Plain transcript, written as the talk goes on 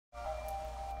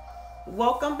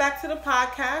Welcome back to the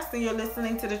podcast, and you're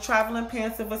listening to the Traveling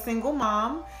Pants of a Single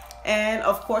Mom. And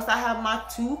of course, I have my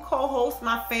two co-hosts,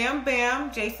 my fam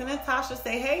bam, Jason and Tasha.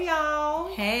 Say hey,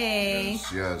 y'all. Hey.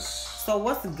 Yes. So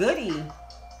what's goody? Man,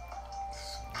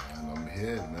 I'm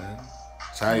here, man.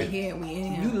 Tired. We in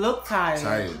here. You look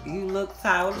tired. You look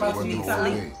tired. What about you,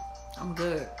 Tasha? I'm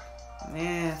good.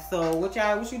 Man, so what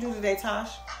you do today,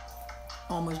 Tosh?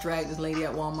 Almost dragged this lady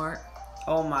at Walmart.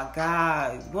 Oh my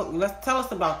God. Let's tell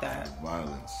us about that.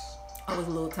 Violence. I was a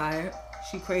little tired.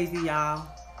 She crazy, y'all.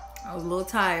 I was a little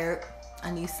tired. I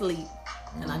need sleep.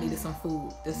 And I needed some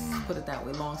food. Just put it that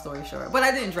way. Long story short. But I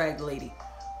didn't drag the lady.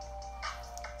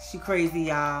 She crazy,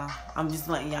 y'all. I'm just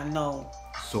letting y'all know.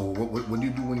 So what do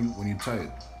you do when you're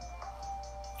tired?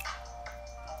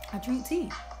 I drink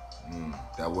tea.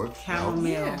 That works?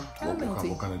 Chamomile. Yeah, chamomile tea.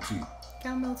 What kind of tea?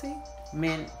 Chamomile tea.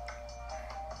 Mint.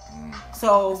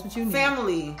 So, That's what you need.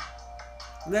 family,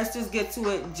 let's just get to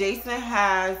it. Jason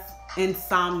has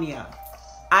insomnia.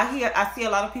 I see a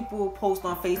lot of people post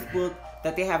on Facebook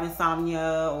that they have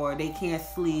insomnia or they can't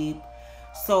sleep.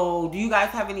 So, do you guys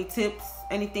have any tips?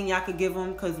 Anything y'all could give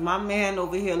him? Because my man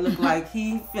over here look like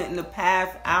he fitting to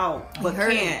pass out, but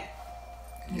can't.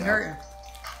 You hurting.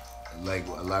 Like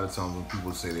a lot of times when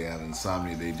people say they have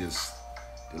insomnia, they're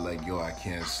like, yo, I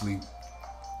can't sleep.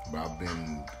 But I've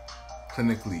been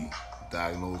clinically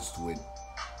diagnosed with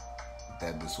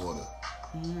that disorder.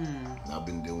 And I've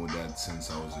been dealing with that since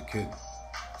I was a kid.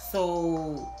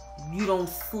 So you don't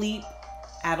sleep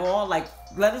at all? Like,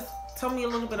 tell me a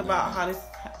little bit about how this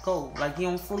goes. Like, you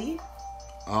don't sleep?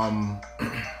 You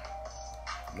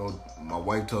know, my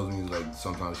wife tells me like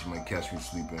sometimes she might catch me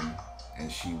sleeping,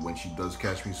 and when she does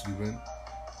catch me sleeping,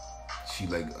 she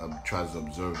like tries to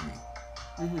observe me.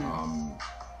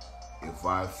 If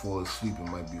I fall asleep, it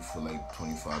might be for like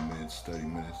 25 minutes, 30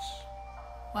 minutes.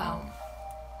 Wow.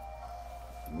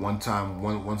 Once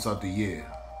out the year,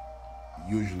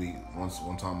 usually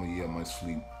one time a year, I might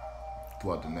sleep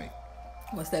throughout the night.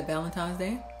 What's that, Valentine's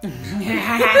Day? Putting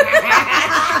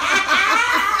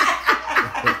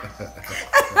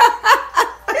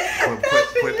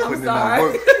in that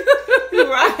work.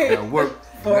 Right. That work.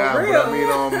 For real. But I mean,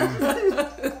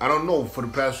 I don't know. For the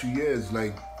past few years,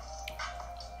 like,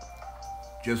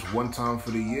 just one time for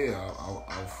the year,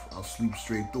 I'll sleep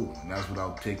straight through, and that's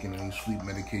without taking any sleep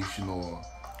medication or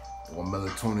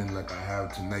melatonin like I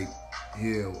have tonight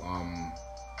here.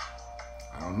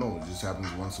 I don't know. It just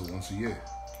happens once a year.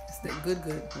 It's that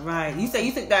good. Right. You say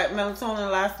you took that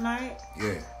melatonin last night?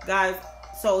 Yeah. Guys,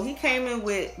 so he came in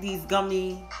with these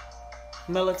gummy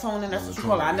melatonin. That's what you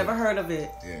call it. I never heard of it.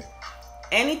 Yeah.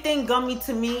 Anything gummy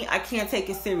to me, I can't take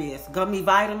it serious. Gummy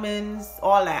vitamins,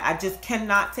 all that. I just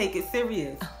cannot take it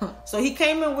serious. So he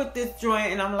came in with this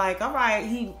joint, and I'm like, all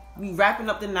right, we wrapping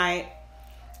up the night,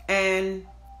 and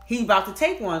he about to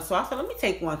take one. So I said, let me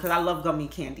take one, because I love gummy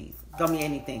candies, gummy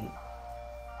anything.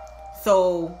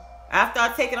 So after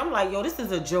I take it, I'm like, yo, this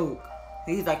is a joke.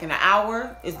 He's like, in an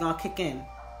hour, it's going to kick in.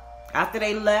 After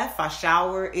they left, I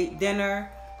showered, ate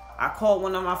dinner. I called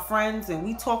one of my friends, and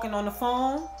we talking on the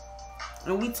phone.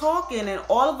 And we talking, and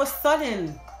all of a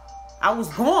sudden, I was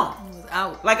gone. It was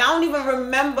out. Like, I don't even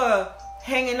remember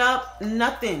hanging up,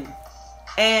 nothing.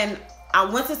 And I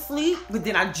went to sleep, but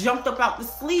then I jumped up out to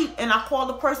sleep, and I called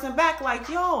the person back, like,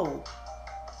 yo,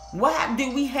 what happened?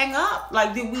 Did we hang up?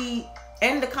 Like, did we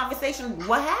end the conversation?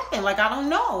 What happened? Like, I don't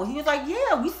know. He was like,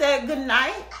 yeah, we said good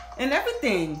night and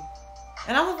everything.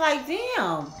 And I was like,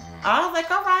 damn. I was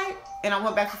like, all right. And I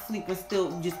went back to sleep and still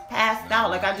just passed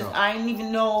out. Like, I didn't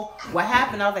even know what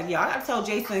happened. I was like, yeah, I gotta tell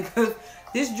Jason, because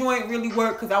this joint really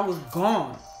worked, because I was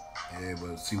gone. Yeah,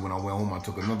 but see, when I went home, I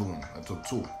took another one. I took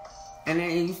 2. And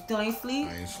then you still ain't sleep?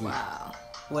 I ain't sleep. Wow.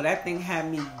 Well, that thing had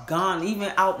me gone,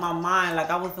 even out my mind. Like,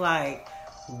 I was like,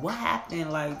 what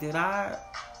happened? Like, did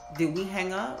we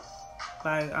hang up?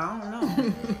 Like, I don't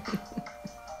know.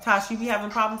 Tosh, you be having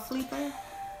problems sleeping?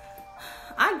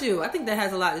 I do. I think that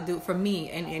has a lot to do, for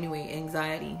me, and anyway,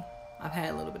 anxiety. I've had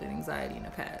a little bit of anxiety in the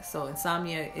past. So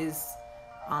insomnia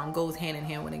goes hand in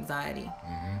hand with anxiety.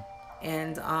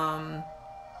 And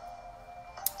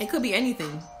it could be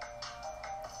anything.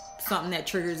 Something that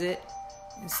triggers it.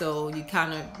 And so you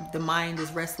the mind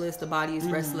is restless, the body is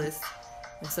restless.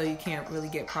 And so you can't really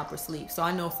get proper sleep. So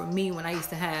I know for me, when I used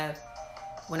to have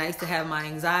my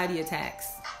anxiety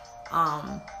attacks,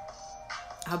 I'll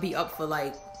be up for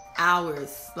like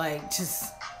hours, like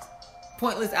just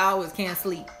pointless hours, can't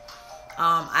sleep.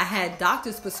 I had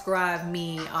doctors prescribe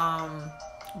me, I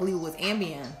believe it was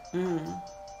Ambien.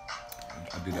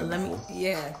 I did that before.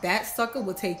 That sucker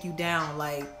will take you down,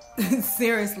 like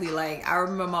seriously. Like, I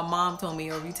remember my mom told me,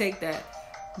 if you take that,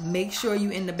 make sure you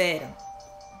in the bed.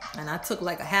 And I took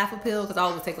like a half a pill, because I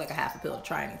always take like a half a pill to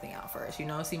try anything out first,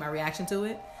 see my reaction to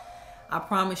it. I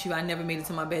promise you, I never made it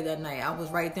to my bed that night. I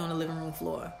was right there on the living room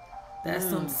floor. That's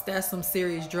some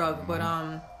serious drug. But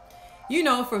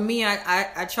for me,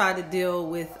 I try to deal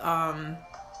with my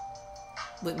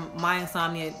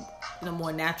insomnia in a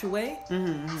more natural way.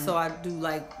 So I do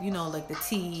like the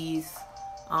teas.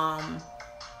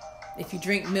 If you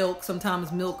drink milk,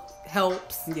 sometimes milk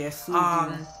helps. Yes.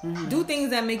 Do things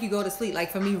that make you go to sleep.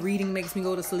 Like for me, reading makes me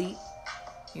go to sleep.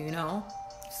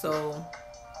 So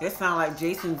it sounds like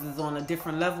Jason's is on a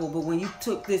different level. But when you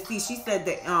took this, she said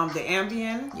the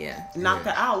Ambien, knocked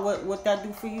her out. What that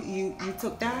do for you? You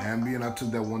took that? The Ambien, I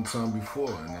took that one time before,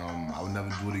 and I would never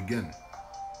do it again.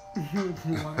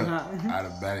 Why not? I had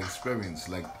a bad experience.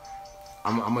 Like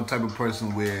I'm a type of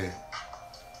person where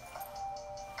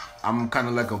I'm kind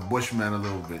of like a bushman a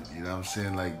little bit. You know what I'm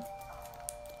saying? Like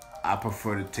I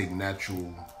prefer to take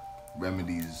natural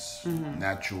remedies,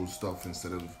 natural stuff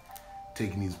instead of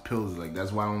taking these pills. Like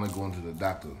that's why I don't like going to the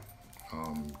doctor,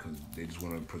 because they just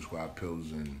want to prescribe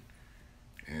pills and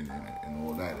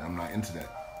all that. I'm not into that.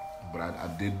 But I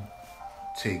did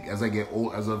take, as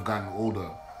I've gotten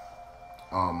older,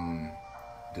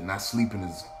 the not sleeping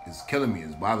is killing me.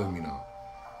 It's bothering me now.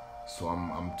 So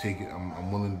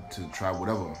I'm willing to try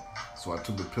whatever. So I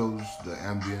took the pills, the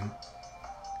Ambien,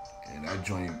 and I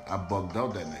bugged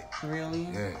out that night. Really?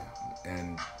 Yeah.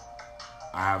 And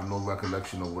I have no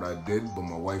recollection of what I did, but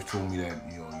my wife told me that,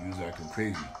 you was acting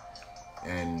crazy.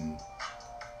 And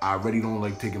I already don't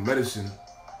like taking medicine.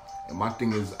 And my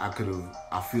thing is, I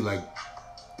feel like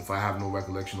if I have no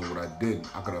recollection of what I did,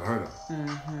 I could have hurt her.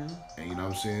 And you know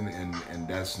what I'm saying? And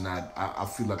that's not, I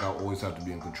feel like I always have to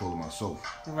be in control of myself.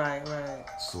 Right.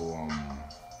 So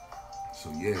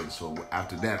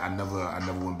after that, I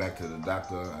never went back to the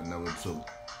doctor. I never took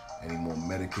any more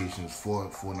medications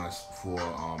for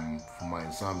my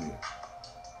insomnia.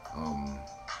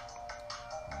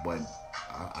 But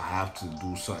I have to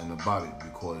do something about it,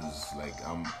 because like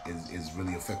it's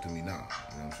really affecting me now.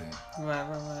 You know what I'm saying?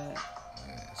 Right.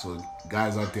 Yeah. So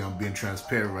guys out there, I'm being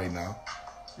transparent right now.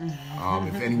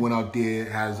 If anyone out there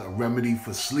has a remedy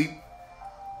for sleep,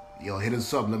 hit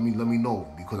us up. Let me know,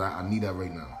 because I need that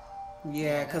right now.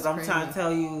 Yeah, because I'm trying to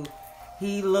tell you,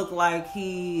 he looked like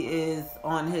he is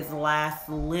on his last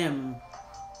limb,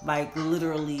 like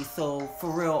literally. So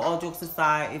for real, all jokes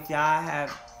aside, if y'all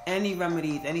have any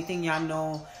remedies, anything y'all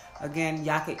know, again,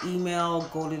 y'all can email,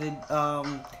 go to the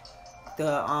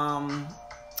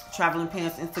Traveling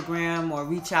Pants Instagram, or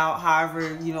reach out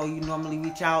however you normally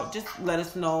reach out. Just let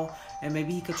us know, and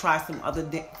maybe he could try some other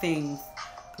things.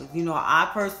 Because I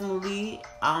personally,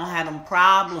 I don't have them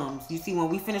problems. You see, when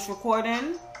we finish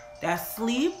recording, that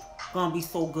sleep gonna be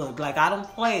so good. Like, I don't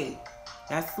play.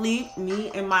 That sleep, me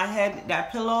in my head,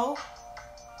 that pillow,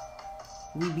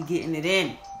 we be getting it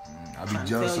in. I be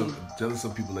jealous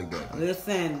of people like that.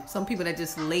 Listen, some people that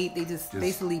just late, they just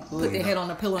basically put their head on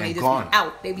the pillow and they just gone. be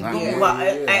out. They be gone. Yeah.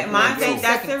 Well, mine ain't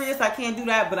that serious. I can't do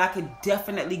that, but I could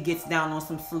definitely get down on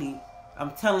some sleep.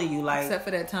 I'm telling you, like, except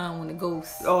for that time when the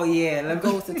ghost. Oh yeah, the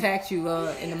ghost attacked you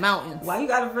in the mountains. Why you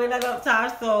gotta bring that up,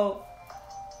 Ty? So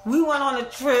we went on a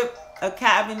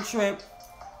cabin trip,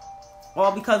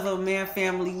 all because of a man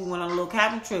family. We went on a little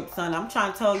cabin trip, son. I'm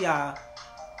trying to tell y'all,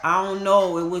 I don't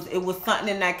know. It was something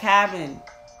in that cabin,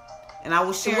 and I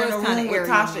was sharing a room with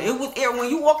Tasha. It was eerie.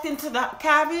 When you walked into the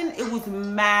cabin, it was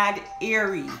mad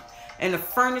eerie, and the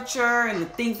furniture and the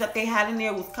things that they had in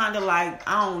there was kind of like,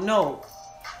 I don't know.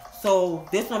 So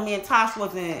this one, me and Tosh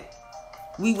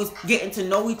we was getting to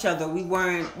know each other. We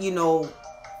weren't,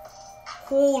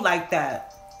 cool like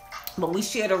that. But we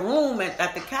shared a room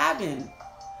at the cabin.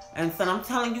 And so I'm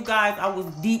telling you guys, I was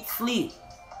deep sleep.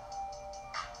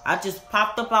 I just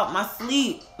popped up out my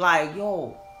sleep, like,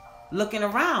 looking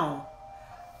around.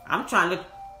 I'm trying to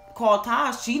call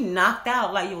Tosh. She knocked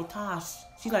out, like, Tosh.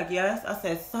 She's like, yes. I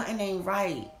said, something ain't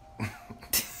right.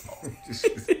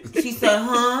 She said,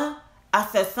 huh? I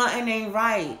said, something ain't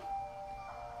right.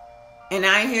 And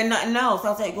I ain't hear nothing else. I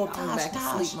was like,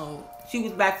 Tosh. She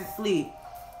was back to sleep.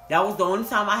 That was the only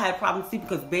time I had problems sleeping,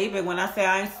 because, baby, when I say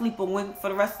I ain't sleep a wink for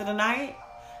the rest of the night,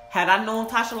 had I known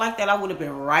Tasha like that, I would have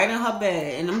been right in her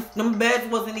bed. And them beds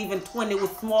wasn't even twin. It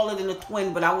was smaller than a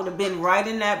twin, but I would have been right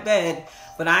in that bed.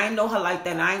 But I ain't know her like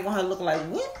that, and I ain't want her to look like,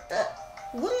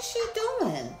 what is she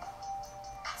doing?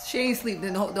 She ain't sleep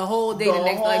the whole day the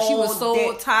next night. Like, she was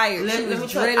so tired. She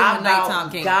was dreading when nighttime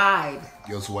came. Died.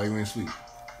 Yo, so why you ain't sleep?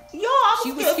 Yo, I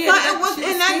was scared. Something was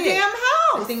in that damn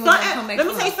house. Let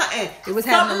me tell you something. It was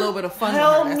having a little bit of fun.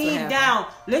 Held me down.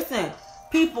 Listen,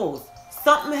 peoples,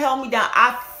 something held me down.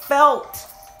 I felt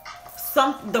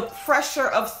the pressure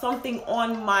of something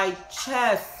on my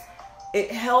chest. It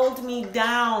held me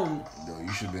down. Yo, you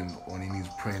should have been on your knees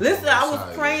praying. Listen, I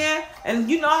was praying,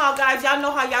 and you know how, guys, y'all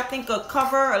know how y'all think a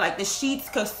cover or like the sheets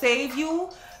could save you?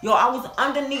 Yo, I was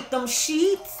underneath them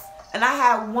sheets, and I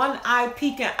had one eye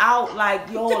peeking out like,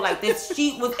 yo, like this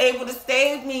sheet was able to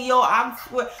save me. Yo, I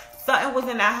swear, something was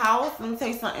in that house. Let me tell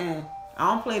you something.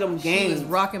 I don't play them games. She was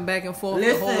rocking back and forth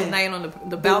Listen, the whole night on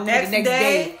the balcony. The next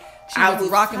day, she I was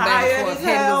rocking back and forth.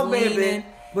 Head was leaning.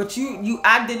 But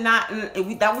I did not.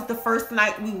 That was the first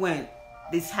night we went.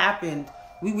 This happened.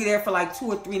 We were there for like 2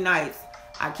 or 3 nights.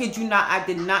 I kid you not. I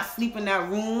did not sleep in that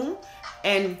room.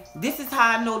 And this is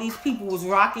how I know these people was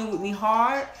rocking with me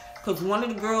hard. Cause one of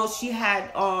the girls, she had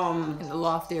in the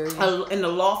loft area. In the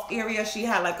loft area, she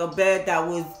had like a bed that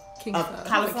was a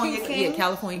California king. Yeah,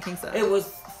 California king size. It was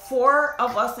 4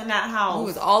 of us in that house. We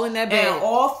was all in that bed. And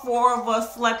all 4 of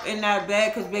us slept in that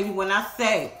bed. Cause baby, when I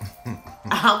say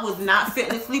I was not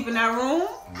fitting to sleep in that room.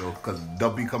 Yo, cause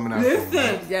Duppy coming out.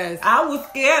 Listen, yes, I was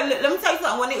scared. Let me tell you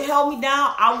something. When it held me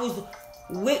down, I was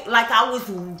I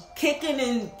was kicking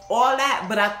and all that.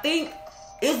 But I think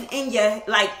it's in your,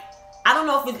 like, I don't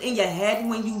know if it's in your head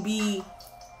when you be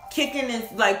kicking and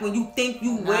like when you think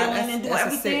you wailing and do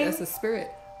everything. That's a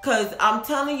spirit. Cause I'm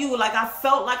telling you, like I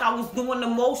felt like I was doing the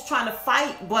most trying to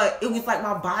fight, but it was like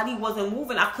my body wasn't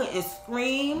moving. I couldn't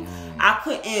scream. I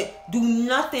couldn't do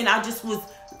nothing. I just was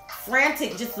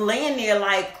frantic, just laying there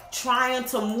like trying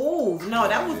to move. No,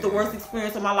 that was the worst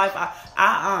experience of my life.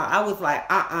 I was like,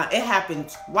 It happened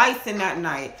twice in that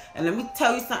night. And let me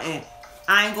tell you something.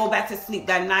 I ain't go back to sleep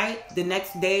that night. The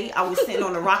next day, I was sitting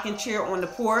on a rocking chair on the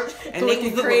porch, and they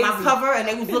was looking at my cover, and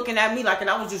they was looking at me like, and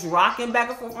I was just rocking back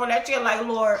and forth on that chair, like,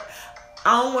 Lord,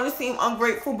 I don't want to seem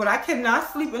ungrateful, but I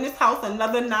cannot sleep in this house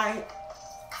another night.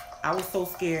 I was so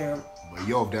scared. But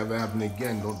yo, if that ever happen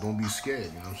again, don't be scared.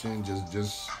 You know what I'm saying?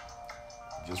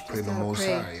 Just pray the Most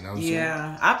High. You know what I'm saying?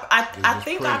 Yeah, I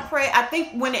think I prayed. I think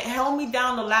when it held me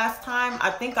down the last time, I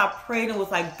think I prayed and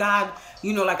was like, God,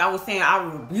 you know, like I was saying, I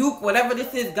rebuke whatever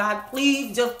this is. God,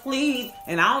 please, just please.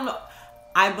 And I don't know.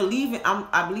 I believe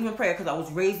in prayer because I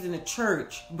was raised in a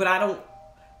church, but I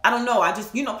don't know. I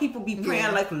just, you know, people be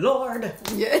praying like, Lord.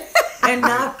 Yeah. And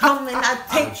I come and I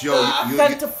take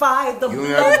sanctify the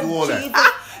blood of Jesus.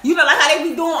 You know, like how they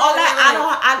be doing all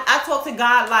that. I talk to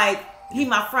God like he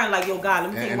my friend. Like, yo, God,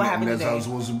 let me tell you what happened today. And that's how it's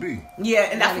supposed to be. Yeah,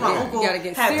 and that's my uncle. You gotta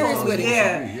get serious with it.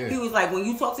 Yeah, he was like, when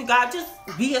you talk to God, just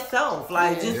be yourself.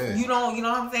 Like, you know what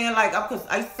I'm saying? Like, because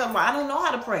I don't know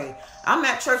how to pray. I'm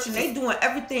at church and they doing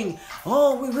everything.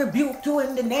 Oh, we rebuke you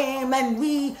in the name and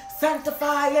we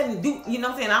sanctify and do. You know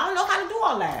what I'm saying? I don't know how to do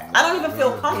all that. I don't even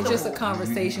feel comfortable. It's just a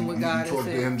conversation with God. You talk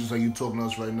to him just like you talking to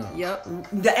us right now. Yep.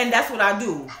 And that's what I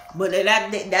do. But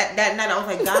that night I was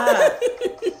like, God.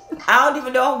 I don't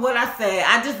even know what I said.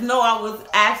 I just know I was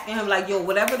asking him like, yo,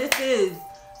 whatever this is,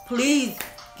 please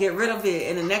get rid of it.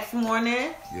 And the next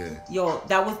morning, yo,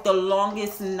 that was the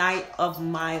longest night of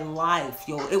my life.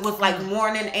 Yo, it was like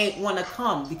morning ain't want to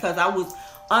come because I was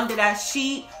under that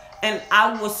sheet and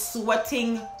I was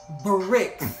sweating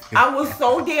bricks. I was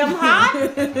so damn hot.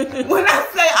 When I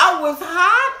say I was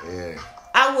hot,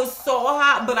 I was so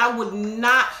hot, but I would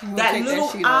not, that little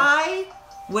eye,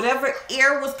 whatever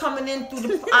air was coming in through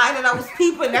the eye that I was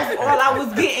peeping, that's all I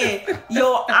was getting.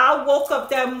 Yo, I woke up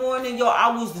that morning, yo, I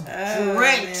was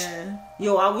drenched.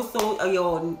 Yo, I was so,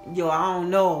 yo, I don't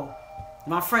know.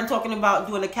 My friend talking about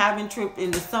doing a cabin trip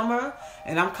in the summer,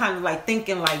 and I'm kind of like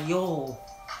thinking like, yo,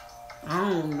 I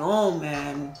don't know,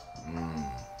 man.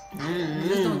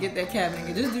 Just don't get that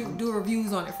cabin. Just do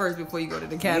reviews on it first before you go to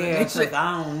the cabin. Yeah, because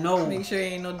I don't know. Make sure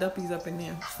ain't no duppies up in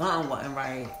there. Something wasn't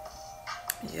right.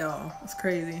 Yo, it's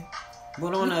crazy.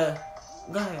 But go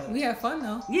ahead. We had fun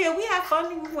though. Yeah, we had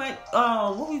fun. We went.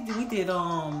 What we did? We did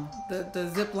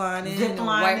the zip lining, the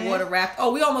whitewater raft.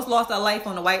 Oh, we almost lost our life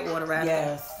on the whitewater raft.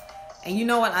 Yes. And you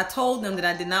know what? I told them that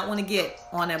I did not want to get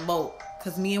on that boat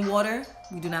because me and water,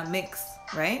 we do not mix,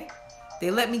 right? They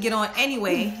let me get on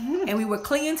anyway, and we were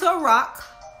clinging to a rock.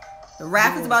 The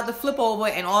raft is about to flip over,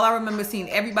 and all I remember seeing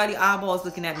everybody eyeballs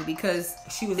looking at me because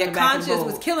their conscience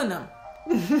was killing them.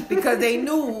 Because they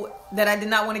knew that I did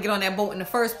not want to get on that boat in the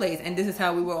first place, and this is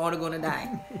how we were all going to die,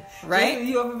 right?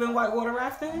 You ever been whitewater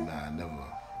rafting? Nah, never.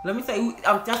 Let me say,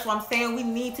 that's what I'm saying. We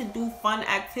need to do fun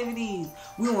activities.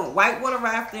 We went whitewater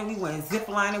rafting, we went zip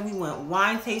lining, we went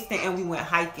wine tasting, and we went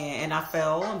hiking. And I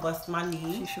fell and busted my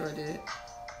knee. She sure did.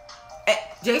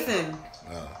 Jason,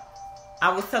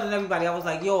 I was telling everybody, I was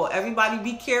like, yo, everybody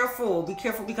be careful. Be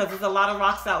careful because there's a lot of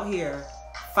rocks out here.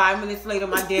 5 minutes later,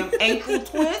 my damn ankle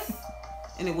twist.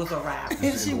 And it was a wrap.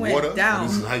 And she went down.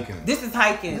 This is hiking. This is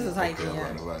hiking. Okay,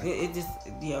 yeah. Right. It just,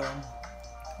 yeah.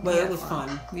 But it was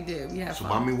fun. We did. We had So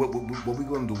fun. I mean, what we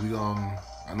gonna do?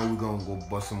 I know we're gonna go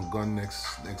bust some gun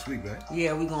next week, right?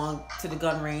 Yeah, we going to the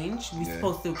gun range. We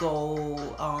supposed to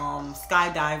go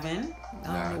skydiving.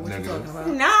 I don't know what you're talking about.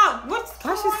 Nah, what's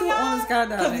Why she still on the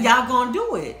skydiving? Because y'all gonna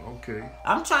do it. Okay.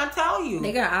 I'm trying to tell you.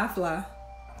 They got iFly.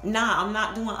 Nah, I'm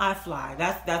not doing iFly.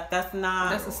 That's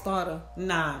not. That's a starter.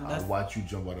 Nah, I'll watch you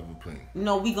jump out of a plane.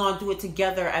 No, we gonna do it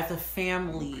together as a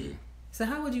family. Okay. So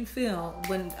how would you feel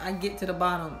when I get to the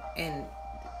bottom and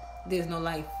there's no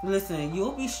life? Listen,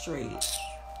 you'll be straight.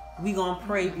 We gonna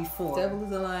pray before. Devil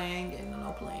is a lie. I ain't getting on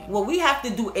no plane. Well, we have to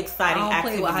do exciting I don't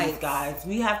play with activities, heights. guys.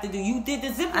 We have to do. You did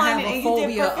the zip I line have a and you did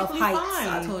phobia of perfectly heights. fine.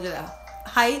 I told you that.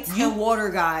 Heights and water,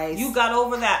 guys. You got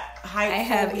over that height. I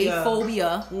have a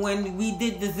phobia. When we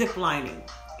did the zip lining,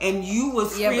 and you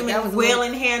was Yeah, but screaming, that was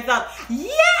wailing, hands up, yeah!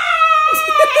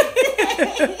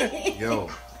 Yo.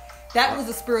 That was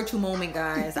a spiritual moment,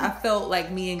 guys. I felt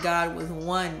like me and God was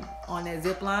one on that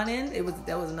zip lining.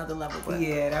 That was another level. But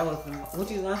Yeah, that was. What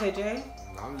you gonna say, Jay?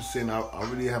 I'm just saying, I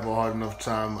really have a hard enough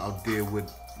time out there with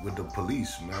the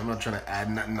police, man. I'm not trying to add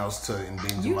nothing else to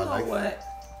endanger you my know life. what?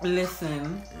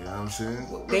 Listen, You know what I'm saying?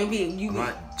 baby, I'm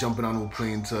not jumping on no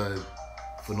plane for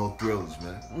no thrills,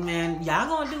 man, y'all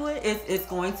gonna do it. It's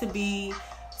going to be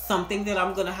something that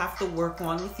I'm gonna have to work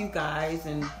on with you guys,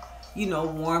 and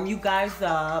warm you guys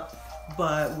up.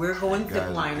 But we're going zip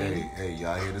lining. Hey,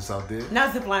 y'all hear this out there?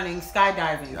 Not zip lining,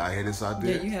 skydiving. Y'all hear this out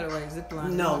there? Yeah, you had a right zip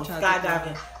line. No,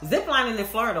 skydiving. Zip lining in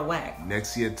Florida, whack.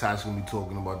 Next year, Tasha gonna be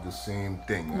talking about the same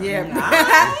thing. Right? Yeah.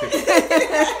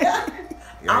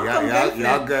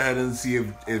 Y'all go ahead and see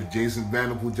if Jason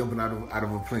Vanderpool jumping out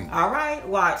of a plane. All right,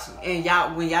 watch. And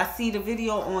y'all, when y'all see the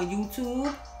video on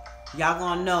YouTube, y'all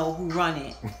gonna know who run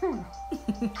it.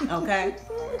 Okay?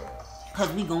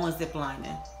 Because we going zip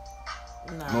lining.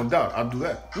 No doubt, I'll do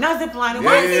that. Not zip lining. No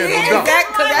doubt.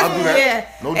 I'll do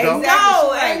that. No doubt. Exactly.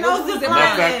 No, ain't no zip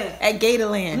lining. At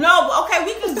Gatorland. No, but okay,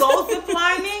 we can go zip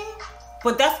lining,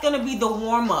 but that's gonna be the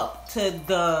warm up to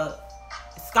the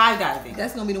skydiving.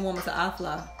 That's gonna be the warm-up to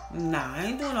iFly. Nah, I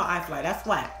ain't doing no iFly. That's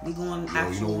whack. We going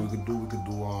actual. You know what we could do? We could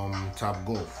do Top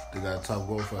Golf. They got Top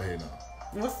Golf out here now.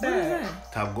 What's that? What is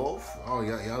that? Top Golf? Oh,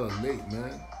 y'all are late,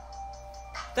 man.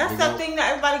 That's that thing that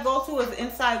everybody go to is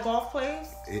inside golf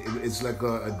place. It's like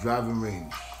a driving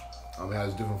range. It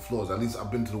has different floors. At least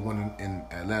I've been to the one in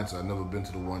Atlanta. I've never been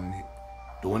to the one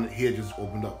here just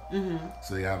opened up. Mm-hmm.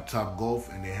 So they have Top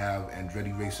Golf and they have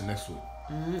Andretti Racing next to it.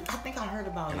 Mm-hmm. I think I heard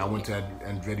about it. And I went to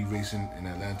Andretti Racing in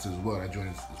Atlanta as well. That joint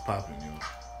is popping,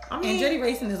 I mean, Andretti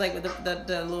Racing is like with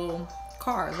the little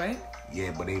cars, right?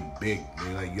 Yeah, but they big.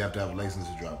 They like you have to have a license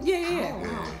to drive. Yeah. Oh,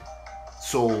 wow.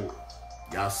 So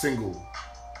y'all single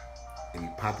and you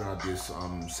popping out this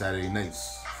Saturday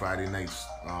nights, Friday nights,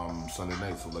 Sunday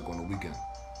nights, so like on the weekend.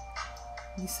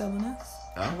 You selling us?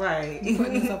 Huh? Right. You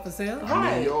putting us up for sale?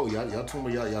 I mean, yo, y'all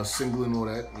talking about y'all single and all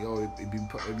that. Yo, it be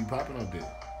popping out there.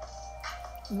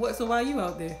 What? So why are you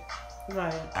out there?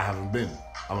 Right. I haven't been.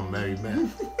 I'm a married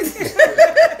man.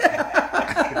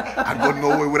 I go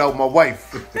nowhere without my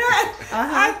wife.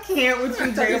 I can't with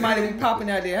you, Jay. Somebody be popping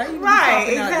out there. How you be Right,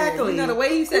 popping out there? exactly. You know the way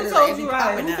he said Who it. told like, you be right?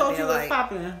 popping Who out told you there, was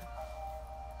popping?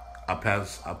 I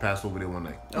passed over there one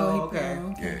night. Oh, okay.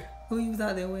 Yeah. Who you was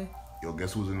out there with? Yo,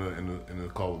 guess who's in the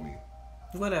car with me?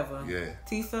 Whatever. Yeah.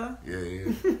 Tisa?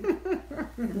 Yeah.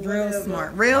 Real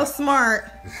smart. Real smart.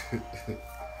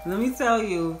 Let me tell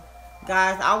you,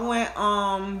 guys, I went,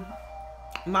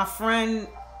 my friend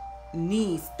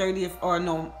niece, 30th, or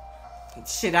no,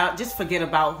 shit, I just forget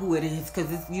about who it is,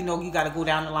 because it's, you got to go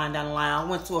down the line. I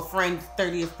went to a friend's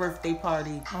 30th birthday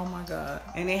party. Oh my God.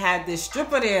 And they had this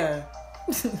stripper there.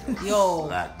 Yo.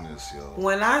 Blackness, yo.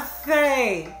 When I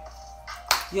say,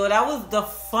 that was the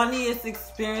funniest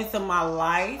experience of my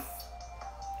life.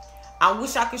 I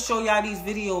wish I could show y'all these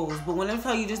videos, but when I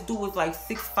tell you this dude was like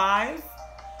 6'5",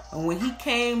 and when he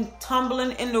came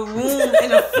tumbling in the room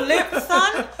in a flip,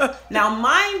 son. Now,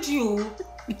 mind you,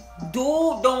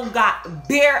 dude don't got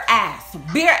bare ass.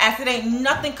 It ain't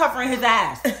nothing covering his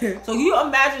ass. So you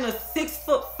imagine a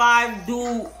 6'5"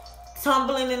 dude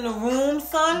tumbling in the room,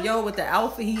 son. Yo, with the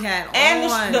outfit he had on.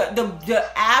 And the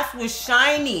ass was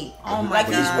shiny. Oh my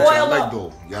God. Y'all like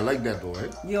though. Y'all like that though,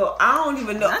 right? Yo, I don't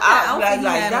even know. Not that outfit he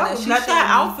had on that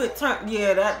outfit turned.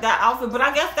 Yeah, that outfit. But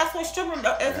I guess that's what strippers.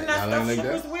 Isn't that stuff like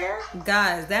strippers that? wear?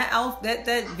 Guys,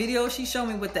 that video she showed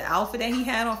me with the outfit that he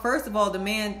had on. First of all, the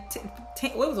man,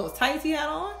 what was those tights he had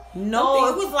on? No,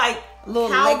 it was like little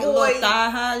cowboy, little thigh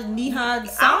high, knee high.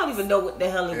 I don't even know what the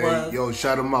hell it was. Yo,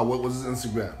 shout him out. What was his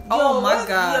Instagram? Oh my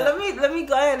God. Yeah, let me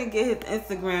go ahead and get his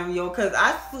Instagram, yo, because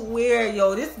I swear,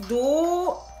 yo, this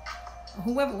dude.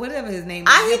 whoever, whatever his name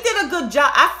is. He did a good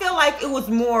job. I feel like it was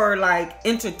more like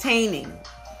entertaining.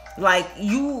 Like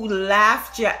you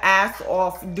laughed your ass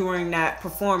off during that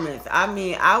performance. I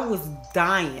mean, I was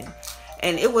dying.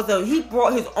 And it was he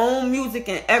brought his own music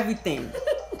and everything.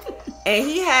 And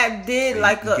he did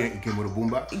like he came with a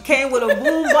boombox? He came with a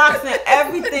boombox and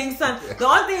everything, son. The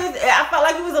only thing is, I felt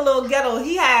like he was a little ghetto.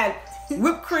 He had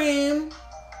whipped cream.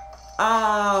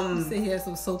 You said he had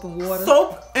some soap and water.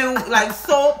 Soap,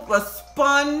 a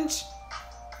sponge.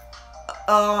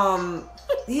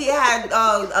 He had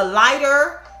a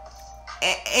lighter.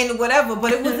 And whatever,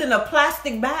 but it was in a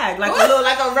plastic bag, like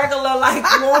a regular like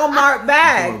Walmart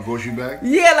bag. A grocery bag?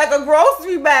 Yeah, like a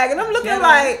grocery bag. And I'm looking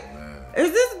like,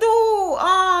 is this dude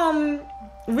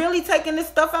really taking this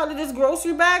stuff out of this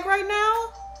grocery bag right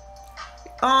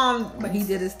now? But he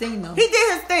did his thing though. He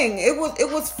did his thing. It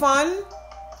was fun.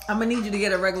 I'm gonna need you to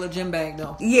get a regular gym bag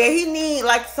though. Yeah, he need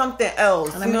like something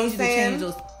else. And I'm gonna need you to change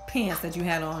those pants that you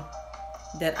had on.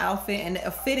 That outfit, and a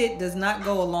fitted does not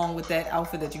go along with that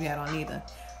outfit that you had on either.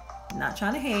 Not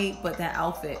trying to hate, but that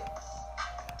outfit.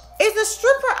 It's a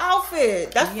stripper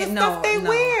outfit. That's the stuff they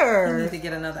wear. You need to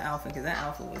get another outfit because that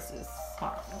outfit was just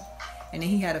horrible. And then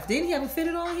didn't he have a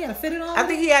fitted on? He had a fitted on? I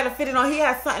think he had a fitted on. He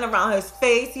had something around his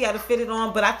face. He had a fitted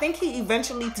on, but I think he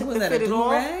eventually took the fitted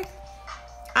on.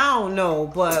 I don't know,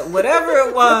 but whatever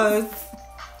it was,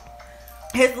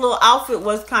 his little outfit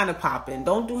was kind of popping.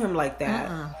 Don't do him like that.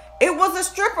 It was a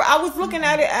stripper. I was looking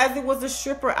at it as it was a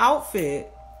stripper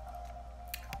outfit.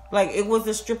 Like, it was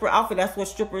a stripper outfit. That's what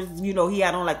strippers, he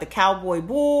had on, like, the cowboy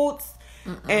boots.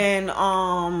 And,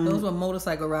 those were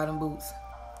motorcycle riding boots.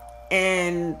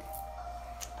 And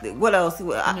what else?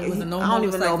 I don't even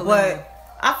know. But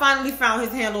I finally found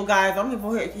his handle, guys. I'm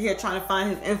here trying to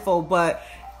find his info. But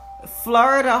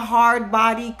Florida Hard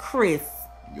Body Chris.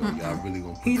 Yo, y'all really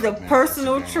gonna put He's a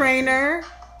personal trainer.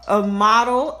 A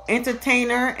model,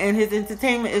 entertainer, and his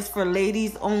entertainment is for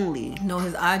ladies only. No,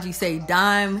 his IG say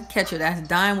Dime Catcher. That's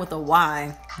Dime with a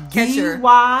Y. Catcher.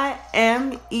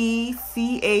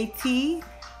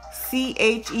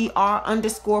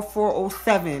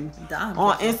 DYMECHER_407 Dime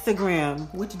on catcher.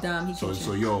 Instagram. Which dime he catcher?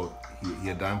 So yo,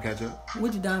 he a dime catcher?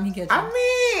 Which dime he catcher? I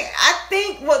mean, I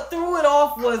think what threw it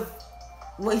off was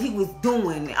what he was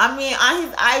doing. I mean, on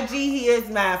his IG, he is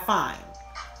mad fine.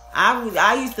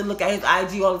 I used to look at his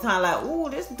IG all the time like, ooh,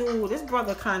 this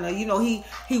brother kind of, he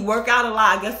work out a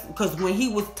lot, I guess, because when he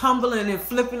was tumbling and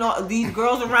flipping all these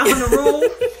girls around the room,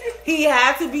 he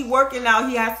had to be working out.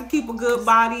 He has to keep a good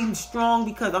body and strong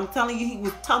because I'm telling you, he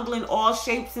was tumbling all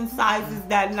shapes and sizes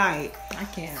that night. I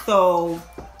can't. So,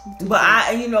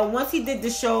 but once he did the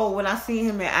show, when I seen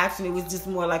him in action, it was just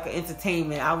more like an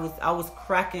entertainment. I was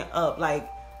cracking up. Like,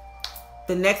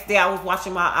 the next day I watched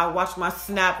my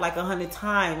Snap like 100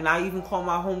 times, and I even called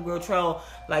my homegirl Trell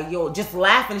like, yo, just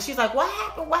laughing. And she's like, what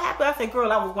happened? I said,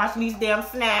 girl, I was watching these damn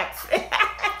snaps.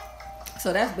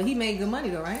 But he made good money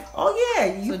though, right? Oh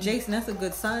yeah. So Jason, that's a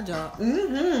good side job.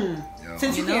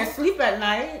 Since you can't sleep at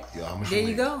night. Yo, how much there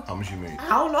you go. How much you made? I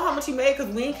don't know how much he made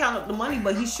because we ain't count up the money,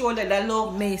 but he's sure that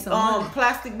little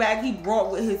plastic bag he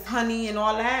brought with his honey and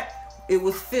all that, it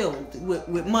was filled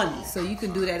with money. So you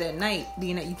could do that at night,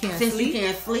 being that you can't sleep. Since you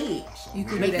can't sleep, you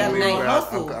could make do that little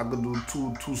hustle. I could do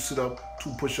two sit up,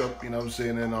 2 push up. You know what I'm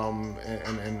saying, and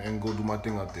go do my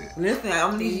thing out there. Listen,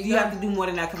 you have to do more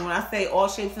than that because when I say all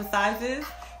shapes and sizes,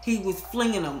 he was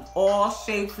flinging them all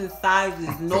shapes and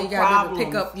sizes, no so you problem.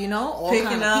 Pick up, all picking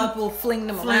kind up, of people, fling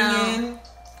them around.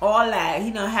 All that.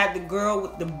 He done had the girl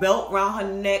with the belt around her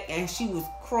neck, and she was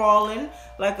crawling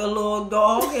like a little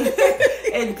dog.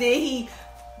 And then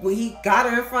when he got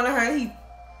her in front of her, he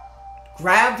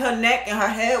grabbed her neck and her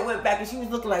head went back and she was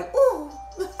looking like, ooh.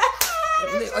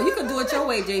 Or you can do it your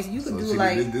way, Jason. You can do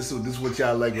like... This is what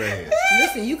y'all like right here.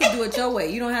 Listen, you can do it your way.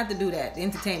 You don't have to do that. The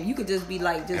entertainment. You could just be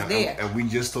like, there. And we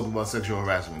just talked about sexual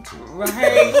harassment too.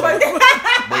 Right.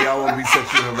 But y'all won't be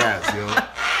sexually harassed, yo. You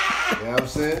know what I'm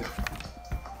saying?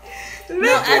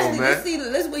 No, actually, let's see.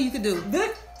 This is what you could do.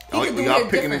 Y'all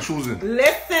picking and choosing.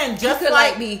 Listen, just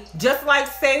like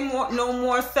Say No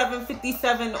More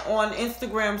 757 on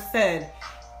Instagram said,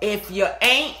 if you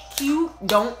ain't cute,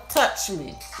 don't touch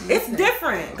me. Listen, it's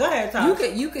different. Go ahead, Tom.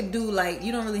 You could do like,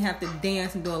 you don't really have to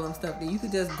dance and do all them stuff. You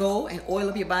could just go and oil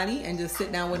up your body and just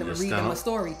sit down with them and read them a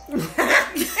story.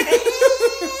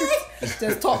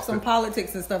 Just talk some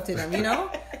politics and stuff to them,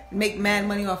 Make mad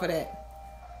money off of that.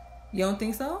 You don't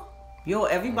think so? Yo,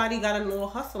 everybody got a little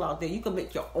hustle out there. You could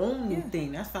make your own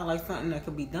thing. That sounds like something that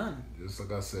could be done. Just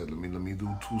like I said, let me do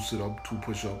 2 sit up, 2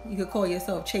 push up. You could call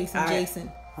yourself Chasing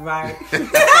Jason. Right. You a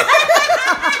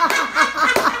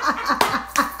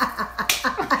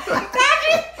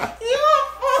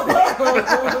fool.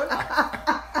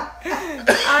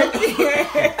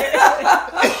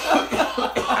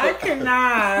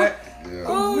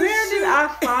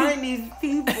 these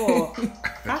people.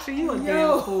 Tasha, you a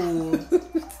damn fool.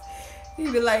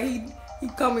 He be like, he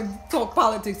come and talk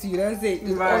politics to you. That's it.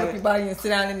 Just Right. oil up your body and sit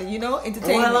down and,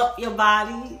 entertain Oil you. up your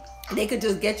body. They could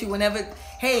just get you whenever.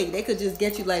 Hey, they could just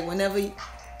get you like whenever you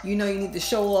need to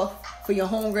show off for your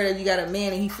homegirl that you got a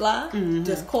man and he fly. Mm-hmm.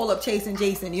 Just call up Chase and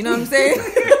Jason. You know what I'm saying?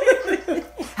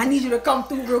 I need you to come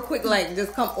through real quick. Like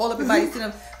just come all up your body. Sit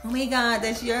them. Oh my God,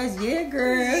 that's yours. Yeah,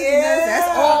 girl. Yeah.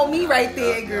 That's all me right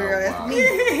there, girl. wow.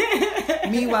 That's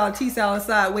me. Meanwhile, T's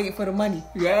outside waiting for the money.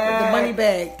 Yeah. With the money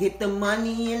bag. Get the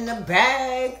money in the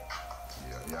bag.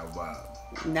 Yeah, wow.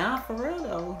 Nah, for real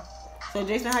though. So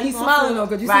Jason, how you He's gonna smiling feel? though,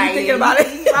 because you see me thinking about it.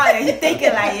 He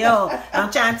thinking like, yo, I'm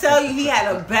trying to tell you, he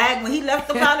had a bag when he left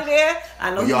up out of there.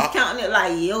 I know he was counting it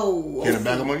like, yo. Get a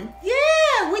bag of money?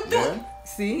 Yeah, with Yeah.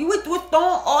 See? with throwing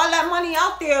all that money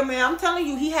out there, man. I'm telling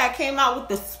you, he came out with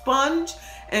the sponge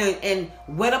and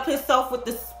wet up himself with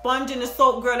the sponge and the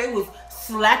soap, girl. They was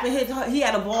slapping he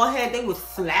had a bald head. They was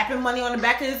slapping money on the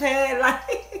back of his head,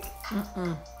 like.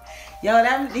 Yo,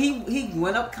 that he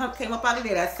went up, came up out of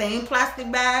there. That same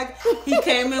plastic bag he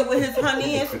came in with his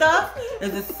honey and stuff.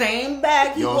 It's the same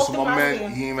bag he Yo, walked so up my out man, there.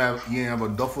 he ain't have a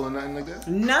duffel or nothing like that?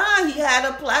 Nah, he had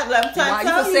a plastic. I'm trying Why to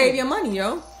you tell can save your money,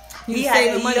 yo? He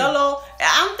had a yellow.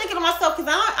 I'm thinking to myself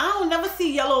because I don't never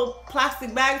see yellow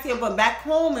plastic bags here, but back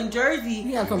home in Jersey,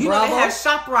 Yeah, from you know Bravo? they had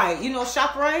ShopRite. You know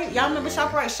ShopRite? Y'all remember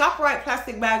ShopRite? ShopRite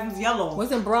plastic bags was yellow.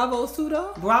 Wasn't Bravos too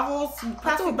though? Bravo's I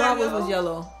plastic thought bag Bravos was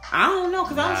yellow. I don't know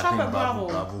because I don't shop think at Bravo.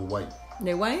 Bravo white.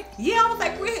 They white? Yeah, I was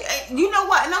like, you know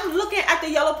what? And I'm looking at the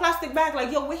yellow plastic bag,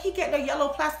 like, yo, where he get the yellow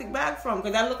plastic bag from?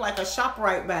 Because that looked like a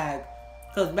ShopRite bag.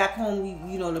 Because back home,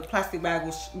 the plastic bag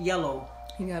was yellow.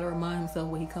 He got to remind himself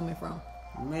where he coming from.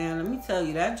 Man, let me tell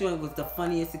you, that joint was the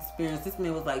funniest experience. This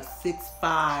man was like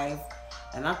 6'5",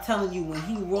 and I'm telling you, when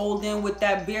he rolled in with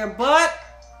that bare butt,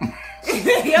 yo,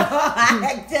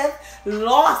 I just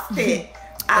lost it.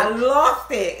 I lost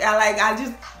it. I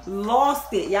just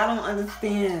lost it. Y'all don't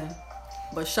understand.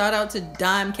 But shout out to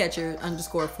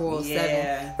DimeCatcher_407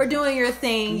 Yeah. for doing your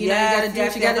thing. You know, Yes, you got to do yes,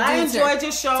 what you got to yes. I do enjoyed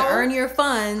your show. to earn your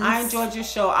funds. I enjoyed your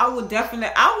show. I would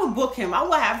book him. I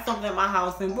would have something at my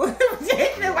house and book him.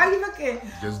 Jason, why you looking?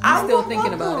 I'm still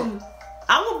thinking about it.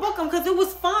 I would book him because it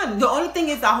was fun. The only thing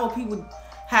is I hope he would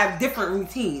have different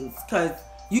routines because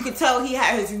you could tell he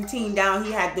had his routine down.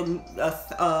 He had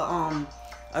a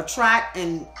track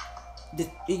and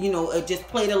it just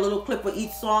played a little clip of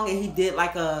each song and he did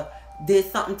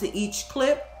something to each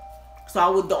clip.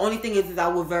 So the only thing is I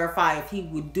would verify if he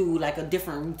would do like a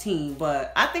different routine.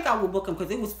 But I think I would book him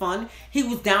because it was fun. He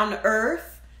was down to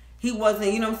earth. He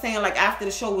wasn't, you know what I'm saying, like after the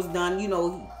show was done, he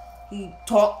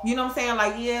talked, you know what I'm saying,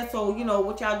 like, yeah, so,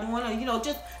 what y'all doing? Or,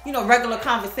 just, regular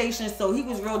conversation. So he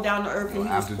was real down to earth and he was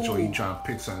After cool. the show, he trying to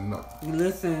pick something up.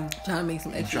 Listen. Trying to make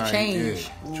some extra change.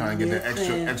 Trying to get that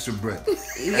extra bread.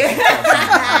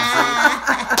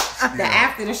 The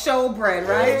after the show bread,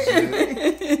 right?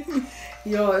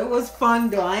 Yo, it was fun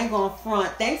though. I ain't gonna front.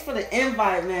 Thanks for the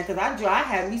invite, man. Cause I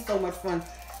had me so much fun.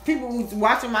 People was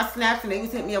watching my snaps and they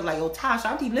was hitting me up like, "Yo, Tosh,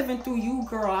 I be living through you,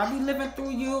 girl. I be living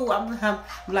through you." I'm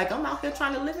like, I'm out here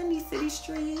trying to live in these city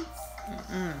streets.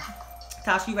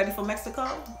 Tosh, you ready for Mexico?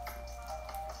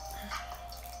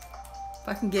 If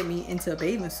I can get me into a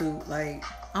bathing suit, like,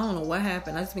 I don't know what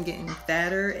happened. I've just been getting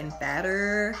fatter and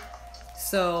fatter.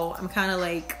 So I'm kind of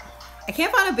like, I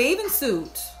can't find a bathing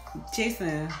suit.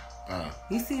 Jason,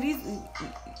 you see these?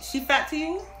 She fat to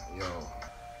you? Yo,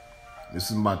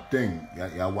 this is my thing.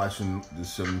 Y'all watching the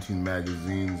 17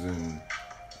 magazines and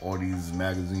all these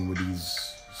magazines with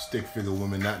these stick figure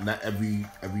women. Not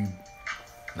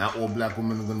all black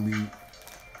women are gonna be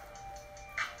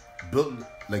built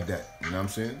like that. You know what I'm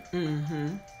saying? Mm-hmm.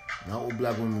 Not all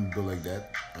black women built like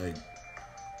that. Like,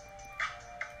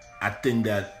 I think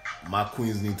that my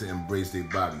queens need to embrace their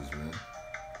bodies, man.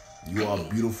 You are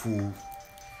beautiful.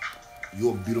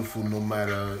 You're beautiful no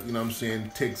matter, you know what I'm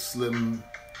saying, thick, slim,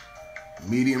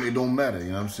 medium, it don't matter, you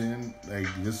know what I'm saying? Like,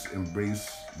 just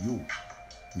embrace you.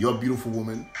 You're a beautiful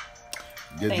woman.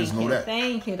 Just know that.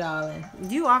 Thank you, darling.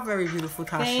 You are very beautiful,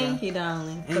 Tasha. Thank you,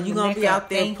 darling. And you're going to be out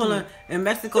there pulling, in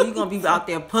Mexico, you're going to be out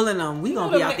there pulling them. We're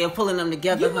going to be out there pulling them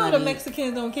together, You know honey. the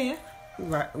Mexicans don't care.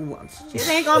 Right. It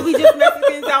ain't gonna be just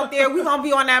Mexicans out there. We gonna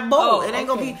be on that boat. Oh, it ain't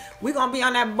gonna be. We gonna be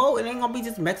on that boat. It ain't gonna be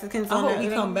just Mexicans I on hope that. we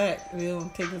come back. They'll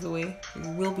take us away.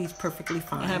 We'll be perfectly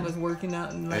fine. I have us working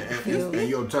out in like the And field.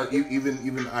 yo,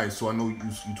 even I. So I know you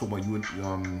talk about you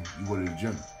go to the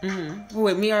gym. Mm-hmm.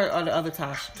 With me or the other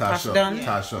Tosh? Tasha. Dunn?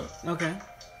 Tasha. Okay.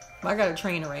 I got a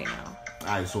trainer right now.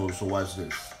 Alright, so watch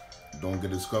this. Don't get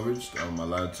discouraged. A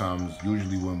lot of times,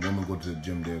 usually when women go to the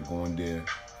gym, they're going there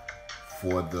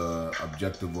for the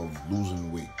objective of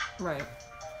losing weight. Right.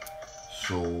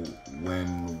 So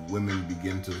when women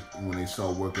when they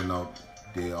start working out,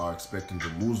 they are expecting to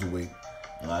lose the weight.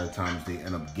 A lot of times they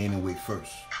end up gaining weight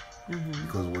first.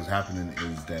 Because what's happening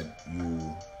is that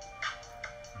you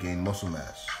gain muscle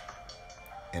mass.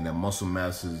 And that muscle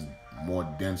mass is more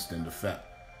dense than the fat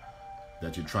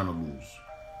that you're trying to lose.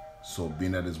 So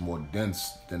being that it's more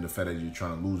dense than the fat that you're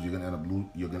trying to lose, you're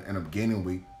gonna end up gaining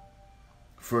weight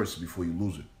first before you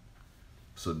lose it.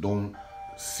 So don't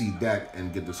see that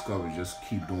and get discouraged. Just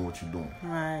keep doing what you're doing.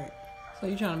 Right. So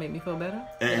you trying to make me feel better?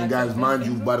 And guys, mind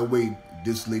you, by the way,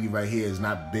 this lady right here is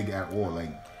not big at all. Like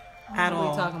at all. What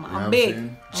are you talking about? You know I'm what big.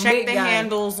 I'm Check the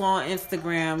handles on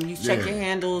Instagram. You check your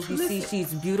handles. You see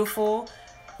she's beautiful.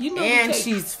 You know, and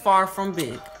she's far from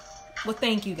big. Well,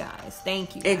 thank you guys.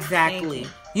 Thank you. Exactly.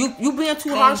 Thank you being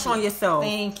too harsh on yourself.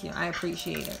 Thank you. I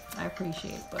appreciate it.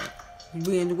 But you're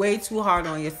being way too hard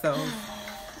on yourself.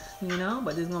 You know,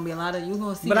 but there's gonna be a lot of you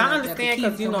gonna see. But I understand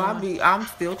because I'm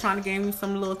still trying to gain me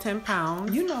some little 10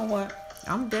 pounds. You know what?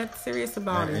 I'm dead serious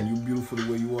about it. And you beautiful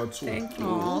the way you are too. Thank you.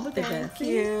 Oh, look at that. Thank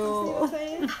you.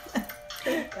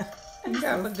 You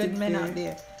got some good men out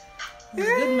there.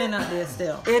 Good men out there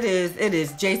still. It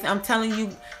is. Jason, I'm telling you,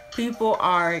 people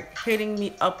are hitting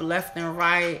me up left and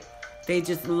right. They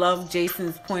just love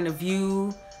Jason's point of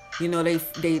view. You know,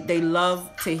 they love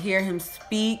to hear him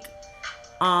speak.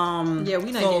 Yeah,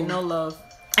 we not getting no love.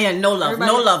 Yeah, no love.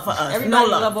 No love for us. Everybody no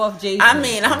love off Jason. I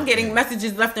mean, I'm getting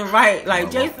messages left and right. Like,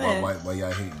 Jason. Why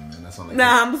y'all hating, man? That's not like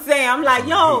nah, I'm saying, I'm like,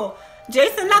 yo,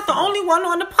 Jason not the only one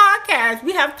on the podcast.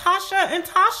 We have Tasha and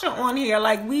Tasha on here.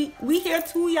 Like, we here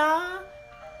too, y'all.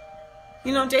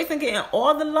 You know, Jason getting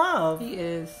all the love. He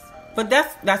is. But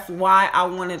that's why I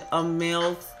wanted a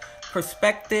male's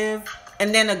perspective.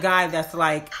 And then a guy that's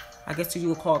like, I guess you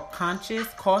would call cautious.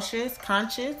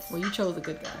 Well, you chose a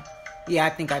good guy. Yeah, I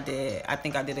think I did. I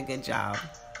think I did a good job.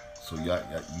 So you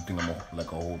think I'm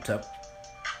like a hotep?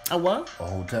 A what? A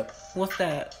hotep? What's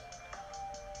that?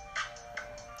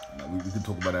 No, we can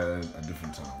talk about that at a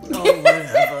different time. Oh,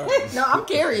 whatever. No, I'm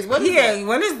curious. What is that?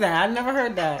 What is that? I never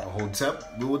heard that. A hotep?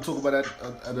 We will talk about that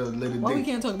at a later date. Why we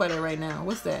can't talk about it right now?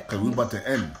 What's that? Because we're about to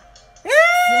end.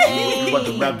 Dang. We're about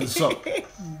to wrap this up.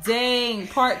 Dang,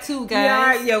 part 2,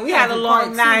 guys. Yeah, we had a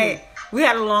long night. We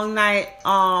had a long night.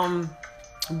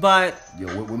 But yo,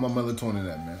 where my melatonin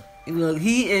at, man? Look,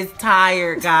 he is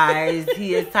tired, guys.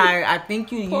 He is tired. I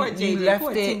think you left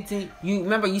it. Tink. You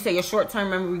remember you say your short-term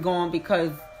memory gone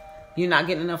because you're not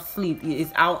getting enough sleep.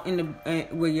 It's out in the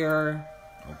where your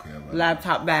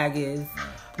laptop bag is. Right.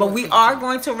 But we are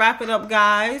going to wrap it up,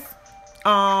 guys.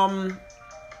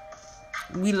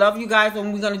 We love you guys,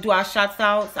 and we're going to do our shots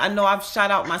outs. I know I've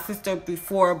shot out my sister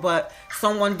before, but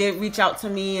someone did reach out to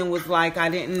me and was like, I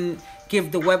didn't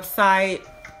give the website,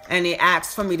 and they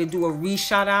asked for me to do a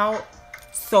re-shout out.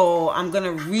 So I'm going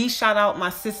to re-shout out my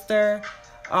sister,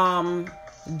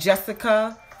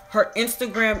 Jessica. Her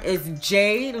Instagram is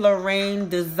J Lorraine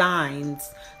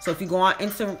Designs. So if you go on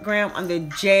Instagram under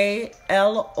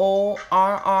JLORRAINEDESIGNS,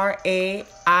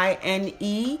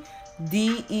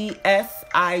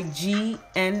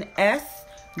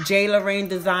 J Lorraine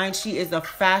Designs. She is a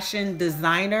fashion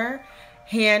designer,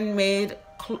 handmade,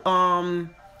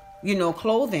 clothing.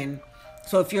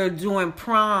 So if you're doing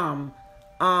prom,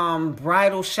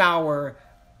 bridal shower,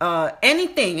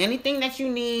 anything that you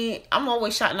need, I'm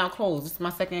always shouting out clothes. This is my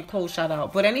second clothes shout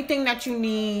out. But anything that you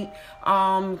need,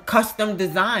 custom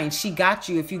design, she got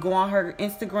you. If you go on her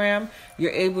Instagram,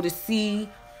 you're able to see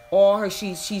all her.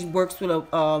 She works with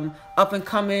up and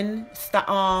coming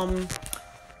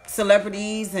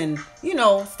celebrities and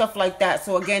stuff like that.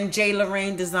 So again, J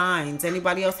Lorraine Designs.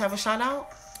 Anybody else have a shout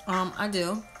out? I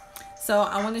do. So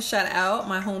I want to shout out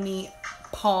my homie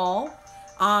Paul.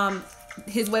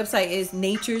 His website is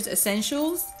Nature's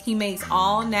Essentials. He makes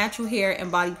all natural hair and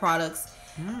body products,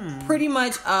 pretty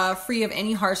much free of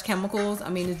any harsh chemicals. I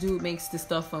mean, this dude makes this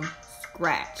stuff from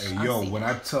scratch. Hey, yo, when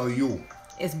I tell you,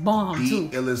 it's bomb too.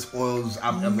 The illest oils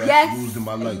I've ever used in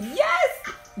my life.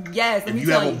 Yes. If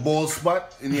you have a bald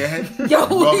spot in your head, yo,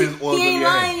 rub his oils he ain't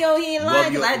lying, yo. He ain't lying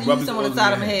because I had to use some on the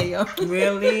side of my head, yo.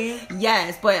 Really?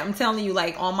 Yes, but I'm telling you,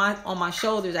 like on my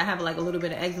shoulders, I have like a little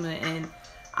bit of eczema, and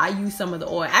I use some of the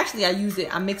oil. Actually, I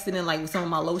mixed it in like with some of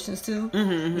my lotions too.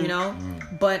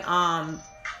 But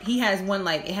he has one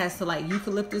like it has to like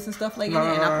eucalyptus and stuff like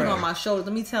that, and I put it on my shoulders.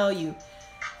 Let me tell you,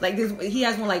 like this, he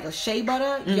has one like a shea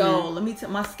butter. Yo, let me tell,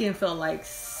 my skin felt like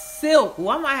silk. Well,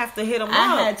 I might have to hit him up.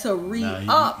 I had to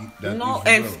re-up.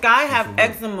 And Sky have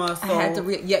eczema, so I had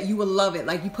to yeah, you would love it.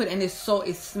 Like you put in it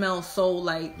smells so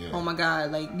like oh my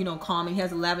god, like calming. He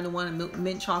has a lavender one and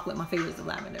mint chocolate. My favorite is the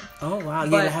lavender. Oh wow, yeah,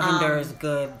 the lavender is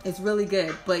good. It's really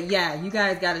good. But yeah, you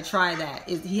guys got to try that.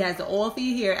 He has the oil for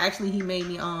your hair. Actually, he made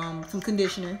me some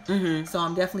conditioner, so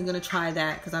I'm definitely gonna try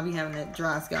that because I'll be having that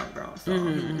dry scalp, girl. So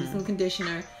some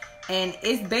conditioner. And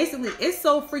it's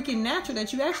so freaking natural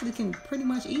that you actually can pretty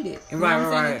much eat it. You know what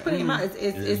I'm saying? Put it in your mouth.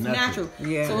 It's natural.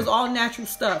 Yeah. So it's all natural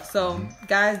stuff. So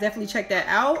guys, definitely check that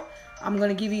out. I'm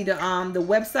gonna give you the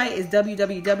website is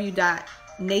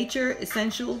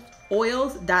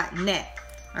www.natureessentialoils.net.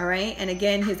 All right. And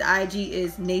again, his IG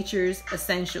is Nature's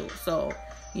Essentials. So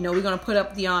we're gonna put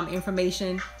up the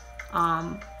information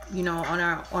on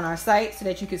our site so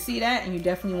that you can see that, and you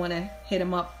definitely want to hit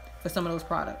him up for some of those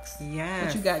products. Yes.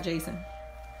 What you got, Jason?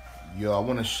 Yo, I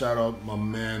want to shout out my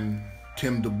man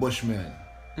Tim the Bushman,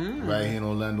 right here in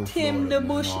Orlando, Tim Florida. the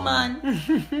Bushman.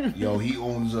 Yo, he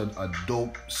owns a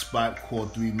dope spot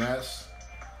called 3 Mass.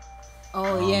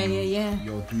 Oh yeah.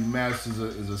 Yo, 3 Mass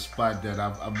is a spot that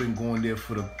I've been going there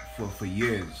for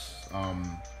years.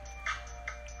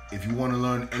 If you want to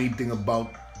learn anything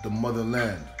about the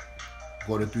motherland,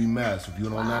 go to 3 Mass. If you're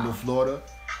in Orlando, Florida,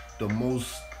 the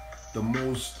most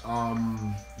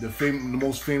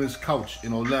famous couch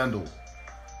in Orlando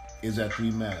is at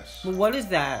 3 Mass. But what is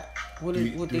that?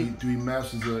 Three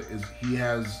Mass is he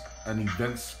has an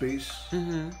event space,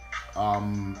 and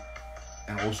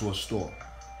also a store.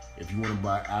 If you want to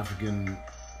buy African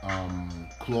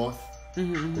cloth, go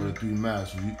to 3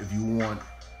 Mass. If you want,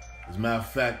 as a matter of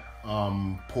fact,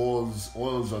 Paul's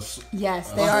oils are they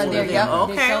are there. Yep.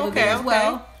 Okay. As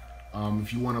well.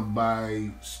 If you want to buy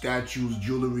statues,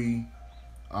 jewelry,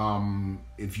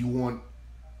 if you want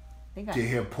to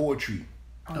hear poetry,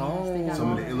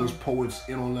 some of the illest poets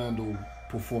in Orlando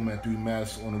perform at 3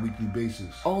 Mass on a weekly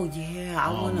basis. Oh yeah, I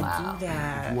want to do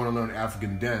that. If you want to learn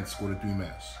African dance, go to 3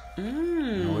 Mass.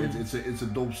 It's a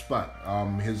dope spot.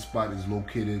 His spot is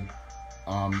located.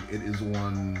 It is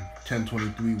on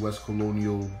 1023 West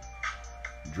Colonial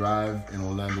Drive in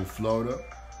Orlando, Florida.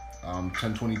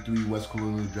 1023 West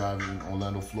Colonial Drive in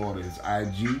Orlando, Florida. His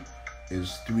IG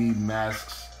is 3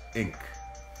 Masks Inc.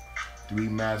 3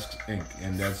 Masks Inc.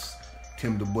 And that's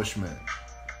Tim the Bushman.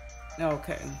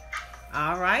 Okay.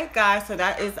 All right, guys. So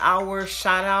that is our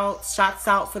shots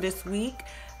out for this week.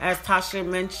 As Tasha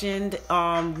mentioned,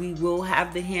 we will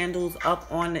have the handles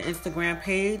up on the Instagram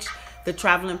page. The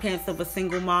Traveling Pants of a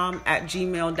Single Mom at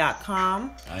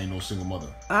gmail.com. I ain't no single mother.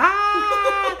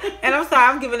 And I'm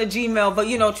sorry, I'm giving a Gmail, but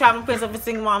Traveling Pants of a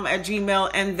Single Mom at Gmail,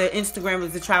 and the Instagram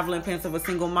is the Traveling Pants of a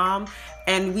Single Mom.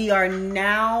 And we are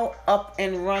now up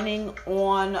and running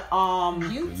on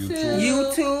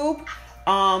YouTube.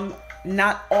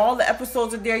 Not all the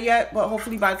episodes are there yet, but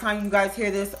hopefully by the time you guys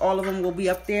hear this, all of them will be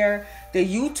up there. The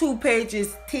YouTube page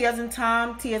is T as in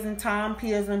Tom, P as in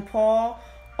Paul,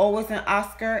 O as in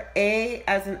Oscar, A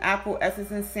as in Apple, S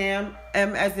as in Sam,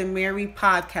 M as in Mary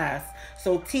podcast.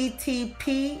 So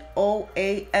TTPOASM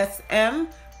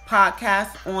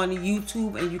podcast on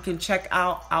YouTube, and you can check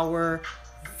out our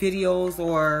videos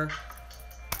or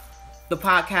the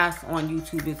podcast on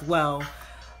YouTube as well.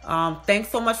 Thanks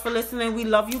so much for listening. We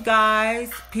love you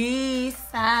guys. Peace.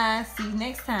 Bye. See you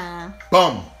next time.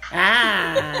 Bum.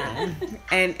 And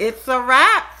it's a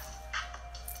wrap.